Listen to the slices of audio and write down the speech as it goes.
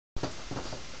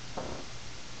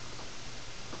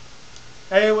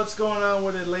Hey, what's going on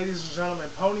with it, ladies and gentlemen,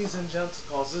 ponies and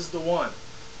genticles? This is the one,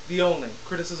 the only,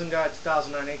 Criticism Guide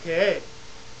 2009, aka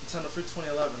Nintendo Fruit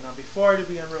 2011. Now, before I do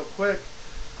begin real quick,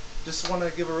 just want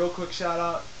to give a real quick shout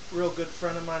out. Real good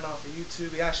friend of mine off of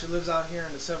YouTube. He actually lives out here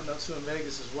in the 702 in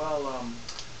Vegas as well.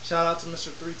 Shout out to Mr.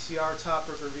 3TR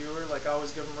Topper reviewer. Like, I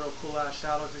always give him a real cool ass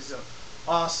shout out. He's an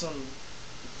awesome,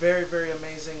 very, very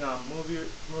amazing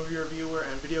movie reviewer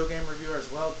and video game reviewer as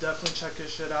well. Definitely check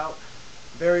his shit out.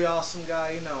 Very awesome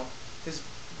guy. You know, his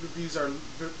reviews are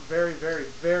very, very,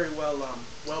 very well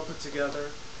put together.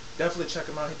 Definitely check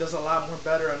him out. He does a lot more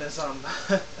better on his on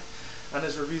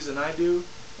his reviews than I do,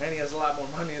 and he has a lot more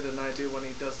money than I do when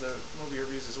he does the movie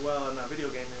reviews as well and video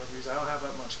game reviews. I don't have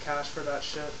that much cash for that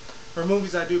shit. For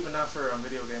movies I do, but not for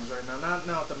video games right now. Not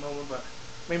now at the moment, but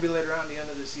maybe later on at the end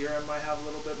of this year I might have a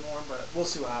little bit more, but we'll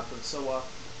see what happens. So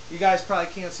you guys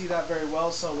probably can't see that very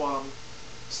well, so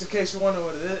just in case you're wondering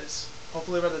what it is,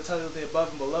 hopefully I read the title of the above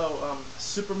and below.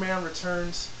 Superman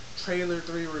Returns Trailer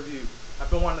 3 Review. I've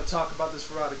been wanting to talk about this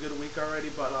for about a good week already,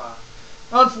 but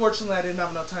unfortunately I didn't have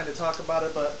enough time to talk about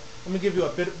it, but let me give you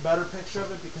a bit better picture of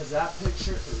it because that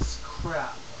picture is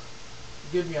crap.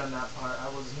 Forgive me on that part, I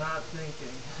was not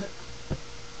thinking.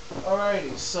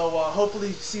 Alrighty, so hopefully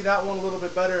you see that one a little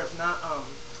bit better. If not, I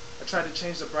tried to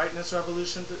change the brightness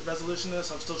resolution to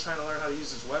this. I'm still trying to learn how to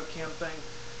use this webcam thing.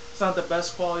 It's not the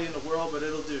best quality in the world, but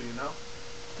it'll do, you know?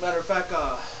 Matter of fact,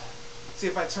 see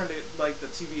if I turned it, like, the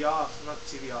TV off, not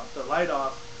the TV off, the light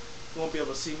off, you won't be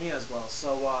able to see me as well.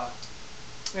 So,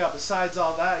 yeah, besides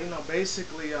all that, you know,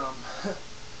 basically,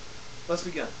 let's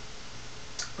begin.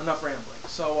 Enough rambling.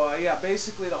 So, yeah,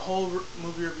 basically the whole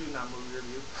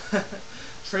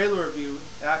trailer review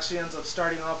actually ends up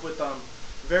starting off with,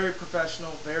 very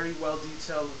professional, very well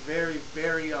detailed, very,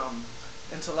 very,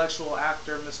 intellectual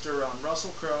actor, Mr.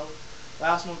 Russell Crowe.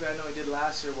 Last movie I know he did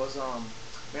last year was,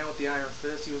 Man with the Iron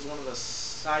Fist. He was one of the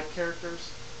side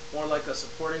characters, more like a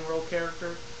supporting role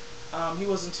character. He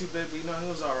wasn't too big, but you know, he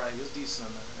was alright. He was decent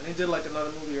on that. And he did like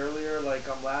another movie earlier, like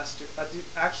last year. At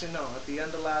the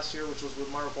end of last year, which was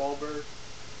with Mark Wahlberg.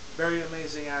 Very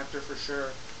amazing actor for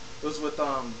sure. It was with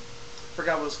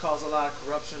forgot what it's called. A lot of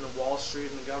corruption in Wall Street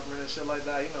and the government and shit like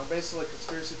that. You know, basically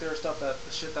conspiracy theory stuff. The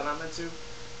shit that I'm into.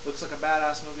 Looks like a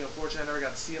badass movie. Unfortunately, I never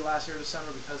got to see it last year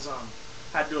December because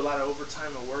had to do a lot of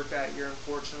overtime at work that year,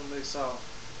 unfortunately, so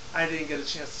I didn't get a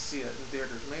chance to see it in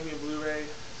theaters. Maybe in Blu-ray,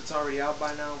 if it's already out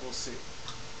by now, we'll see.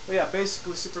 But yeah,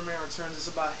 basically Superman Returns is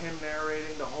about him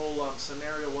narrating the whole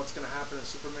scenario, what's going to happen in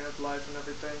Superman's life and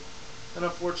everything. And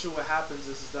unfortunately what happens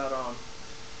is that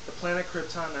the planet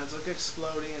Krypton ends up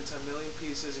exploding into a million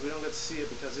pieces. We don't get to see it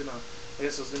because, you know, I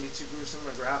guess it was going to be too gruesome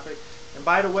or graphic. And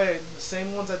by the way, the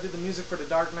same ones that did the music for The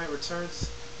Dark Knight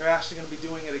Returns, they're actually going to be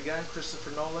doing it again.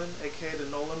 Christopher Nolan, aka the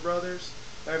Nolan brothers,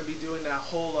 they're going to be doing that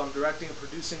whole directing and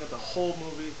producing of the whole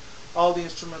movie, all the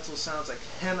instrumental sounds. I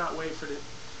cannot wait for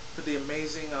the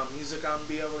amazing music I'm going to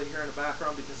be able to hear in the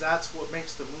background because that's what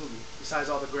makes the movie, besides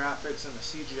all the graphics and the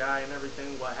CGI and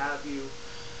everything, what have you.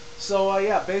 So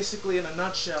yeah, basically in a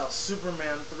nutshell,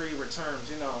 Superman 3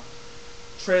 Returns, you know,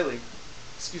 trailer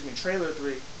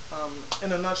 3.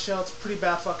 In a nutshell, it's pretty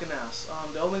bad fucking ass.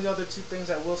 The only other two things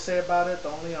I will say about it, the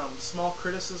only small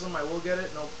criticism I will get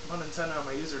it, no pun intended on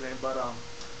my username, but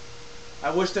I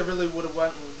wish they really would have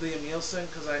went with Liam Neeson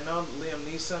because I know Liam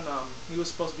Neeson, he was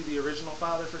supposed to be the original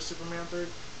father for Superman 3.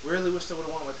 Really wish they would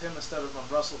have went with him instead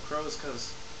of Russell Crowe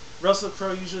because Russell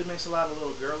Crowe usually makes a lot of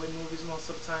little girly movies most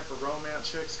of the time for romance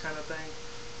chicks kind of thing.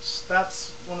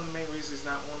 That's one of the main reasons he's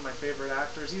not one of my favorite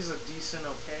actors. He's a decent,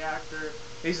 okay actor.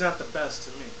 He's not the best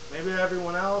to me. Maybe to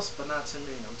everyone else, but not to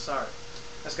me. I'm sorry.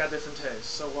 That's got different tastes.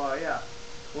 So, yeah.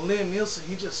 Well, Liam Neeson,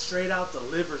 he just straight out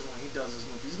delivers when he does his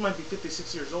movies. He might be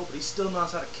 56 years old, but he still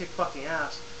knows how to kick fucking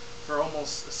ass for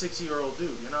almost a 60-year-old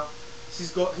dude, you know?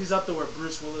 He's up there with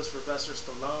Bruce Willis, Sylvester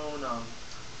Stallone,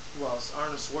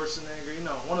 Arnold Schwarzenegger, you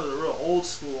know, one of the real old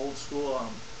school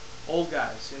old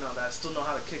guys, you know, that still know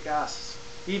how to kick ass.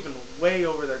 Even way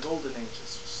over their golden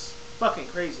ages. Just fucking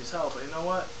crazy as hell, but you know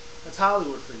what? That's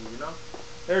Hollywood for you, you know?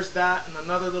 There's that, and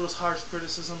another little harsh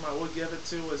criticism I would give it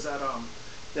to is that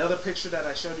the other picture that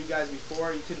I showed you guys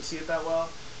before, you couldn't see it that well.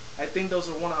 I think those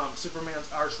are one of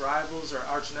Superman's arch rivals or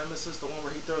arch nemesis, the one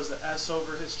where he throws the S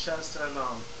over his chest and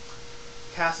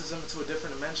casts him into a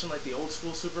different dimension like the old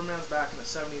school Supermans back in the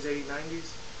 70s, 80s,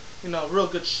 90s. You know, real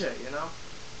good shit, you know?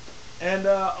 And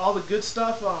all the good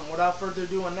stuff, without further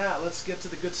ado on that, let's get to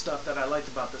the good stuff that I liked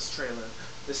about this trailer.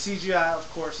 The CGI, of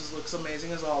course, looks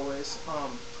amazing as always.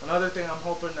 Another thing I'm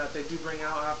hoping that they do bring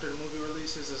out after the movie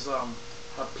releases is a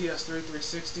PS3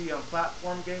 360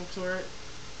 platform game to it.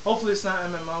 Hopefully it's not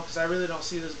MMO, because I really don't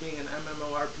see this being an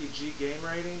MMORPG game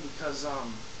rating, because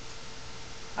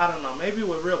I don't know, maybe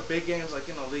with real big games like,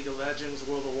 you know, League of Legends,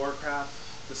 World of Warcraft,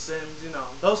 The Sims, you know,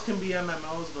 those can be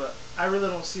MMOs, but I really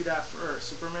don't see that for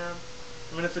Superman.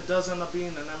 I mean, if it does end up being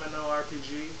an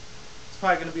MMORPG, it's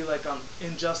probably going to be like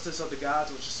Injustice of the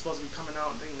Gods, which is supposed to be coming out,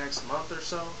 I think, next month or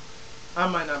so. I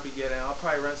might not be getting it. I'll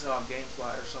probably rent it on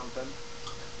Gamefly or something.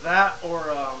 That or,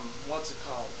 what's it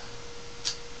called?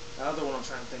 The other one I'm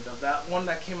trying to think of. That one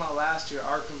that came out last year,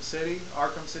 Arkham City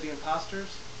Imposters.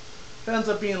 If it ends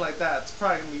up being like that, it's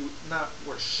probably going to be not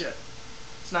worth shit.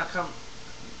 It's not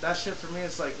that shit for me,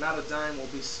 it's like not a dime will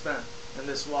be spent in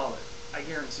this wallet. I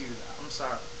guarantee you that. I'm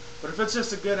sorry. But if it's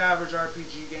just a good average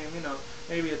RPG game, you know,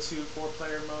 maybe a 2-4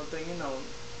 player mode thing, you know,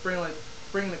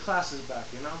 bring the classes back,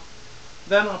 you know,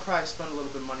 then I'll probably spend a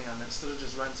little bit of money on it instead of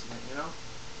just renting it, you know.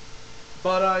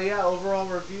 But yeah, overall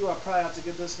review, I'll probably have to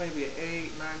give this maybe an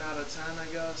 8, 9 out of 10,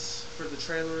 I guess, for the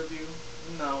trailer review.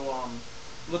 You know,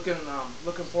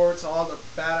 looking forward to all the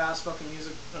badass fucking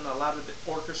music and a lot of the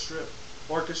orchestral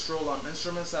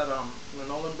instruments that the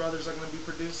Nolan brothers are going to be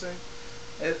producing.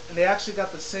 And they actually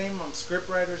got the same script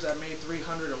writers that made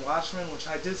 300 and Watchmen, which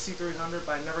I did see 300,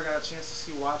 but I never got a chance to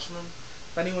see Watchmen.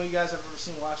 If anyone of you guys have ever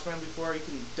seen Watchmen before, you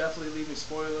can definitely leave me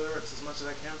spoiler alerts as much as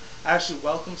I can. I actually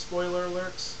welcome spoiler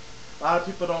alerts. A lot of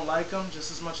people don't like them, just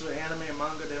as much with anime and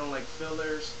manga. They don't like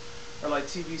fillers or like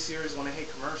TV series when they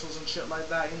hate commercials and shit like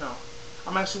that. You know,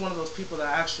 I'm actually one of those people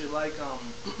that actually like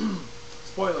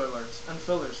spoiler alerts and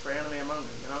fillers for anime and manga.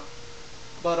 You know.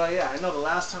 But yeah, I know the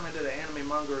last time I did an anime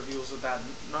manga review was with that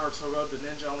Naruto Road to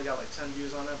Ninja. I only got like 10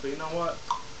 views on it. But you know what?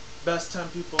 Best 10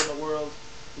 people in the world.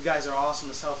 You guys are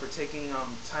awesome as hell for taking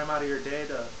time out of your day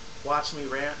to watch me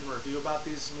rant and review about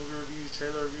these movie reviews,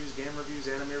 trailer reviews, game reviews,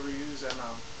 anime reviews, and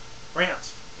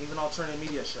rants, even alternative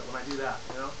media shit when I do that,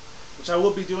 you know? Which I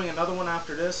will be doing another one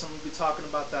after this. I'm going to be talking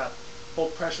about that whole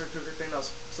pressure cooker thing that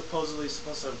was supposedly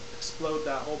supposed to explode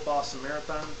that whole Boston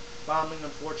Marathon bombing.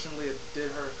 Unfortunately, it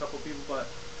did hurt a couple people, but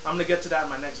I'm going to get to that in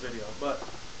my next video. But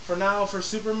for now, for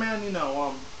Superman, you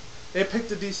know, they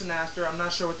picked a decent actor. I'm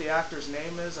not sure what the actor's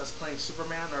name is that's playing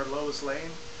Superman or Lois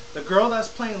Lane. The girl that's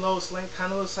playing Lois Lane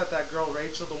kind of looks like that girl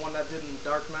Rachel, the one that did in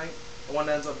Dark Knight, the one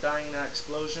that ends up dying in that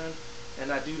explosion. And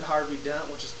that dude Harvey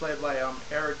Dent, which is played by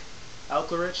Eric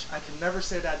Elklerich. I can never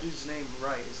say that dude's name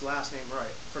right, his last name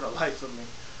right, for the life of me.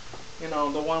 You know,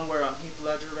 the one where Heath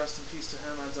Ledger, rest in peace to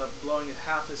him, ends up blowing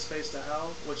half his face to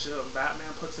hell, which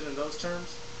Batman puts it in those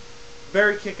terms.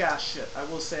 Very kick-ass shit, I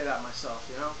will say that myself,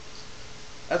 you know.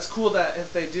 That's cool that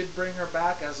if they did bring her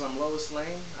back as Lois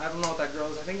Lane, I don't know what that girl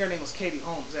is, I think her name was Katie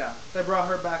Holmes, yeah. They brought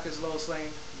her back as Lois Lane,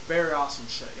 very awesome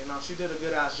shit, you know. She did a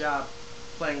good-ass job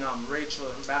playing Rachel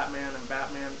and Batman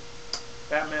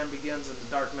Begins and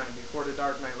The Dark Knight, before The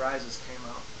Dark Knight Rises came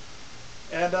out.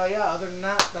 And yeah, other than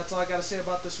that, that's all I gotta say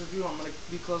about this review. I'm gonna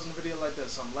be closing the video like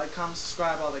this. Like, comment,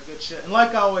 subscribe, all that good shit. And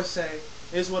like I always say,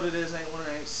 is what it is, ain't what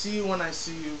it ain't. See you when I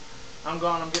see you. I'm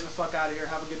gone, I'm getting the fuck out of here.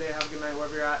 Have a good day, have a good night,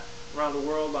 wherever you're at around the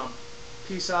world.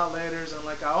 Peace out, laters. And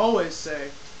like I always say,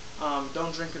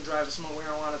 don't drink and drive and smoke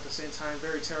marijuana at the same time.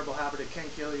 Very terrible habit, it can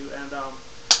kill you. And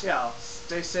yeah,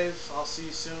 stay safe. I'll see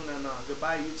you soon, and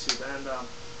goodbye, YouTube. And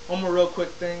one more real quick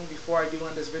thing before I do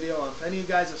end this video. If any of you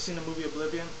guys have seen the movie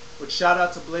Oblivion, which shout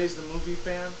out to Blaze, the movie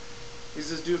fan. He's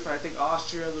this dude from, I think,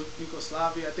 Austria,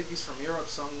 Yugoslavia. I think he's from Europe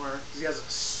somewhere. He has a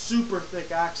super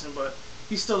thick accent, but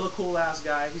he's still a cool-ass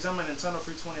guy. He's on my Nintendo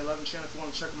Free 2011 channel if you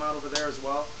want to check him out over there as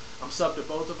well. I'm subbed to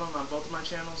both of them on both of my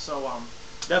channels, so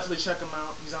definitely check him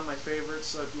out. He's on my favorites,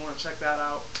 so if you want to check that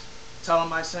out, tell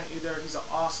him I sent you there. He's an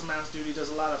awesome-ass dude. He does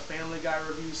a lot of Family Guy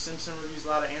reviews, Simpson reviews, a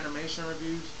lot of animation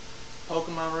reviews,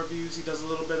 Pokemon reviews. He does a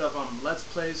little bit of Let's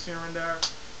Plays here and there.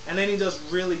 And then he does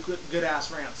really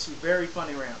good-ass rants, too. Very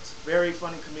funny rants. Very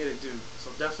funny comedic dude.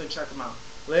 So definitely check him out.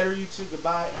 Later, YouTube.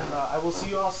 Goodbye. And I will see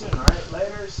you all soon, alright?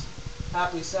 Laters.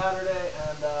 Happy Saturday.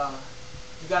 And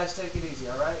you guys take it easy,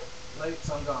 alright? Late,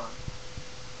 so I'm gone.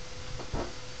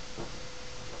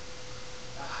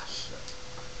 Ah,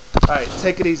 shit. Alright,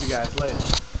 take it easy, guys. Later.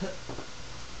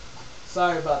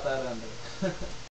 Sorry about that ending.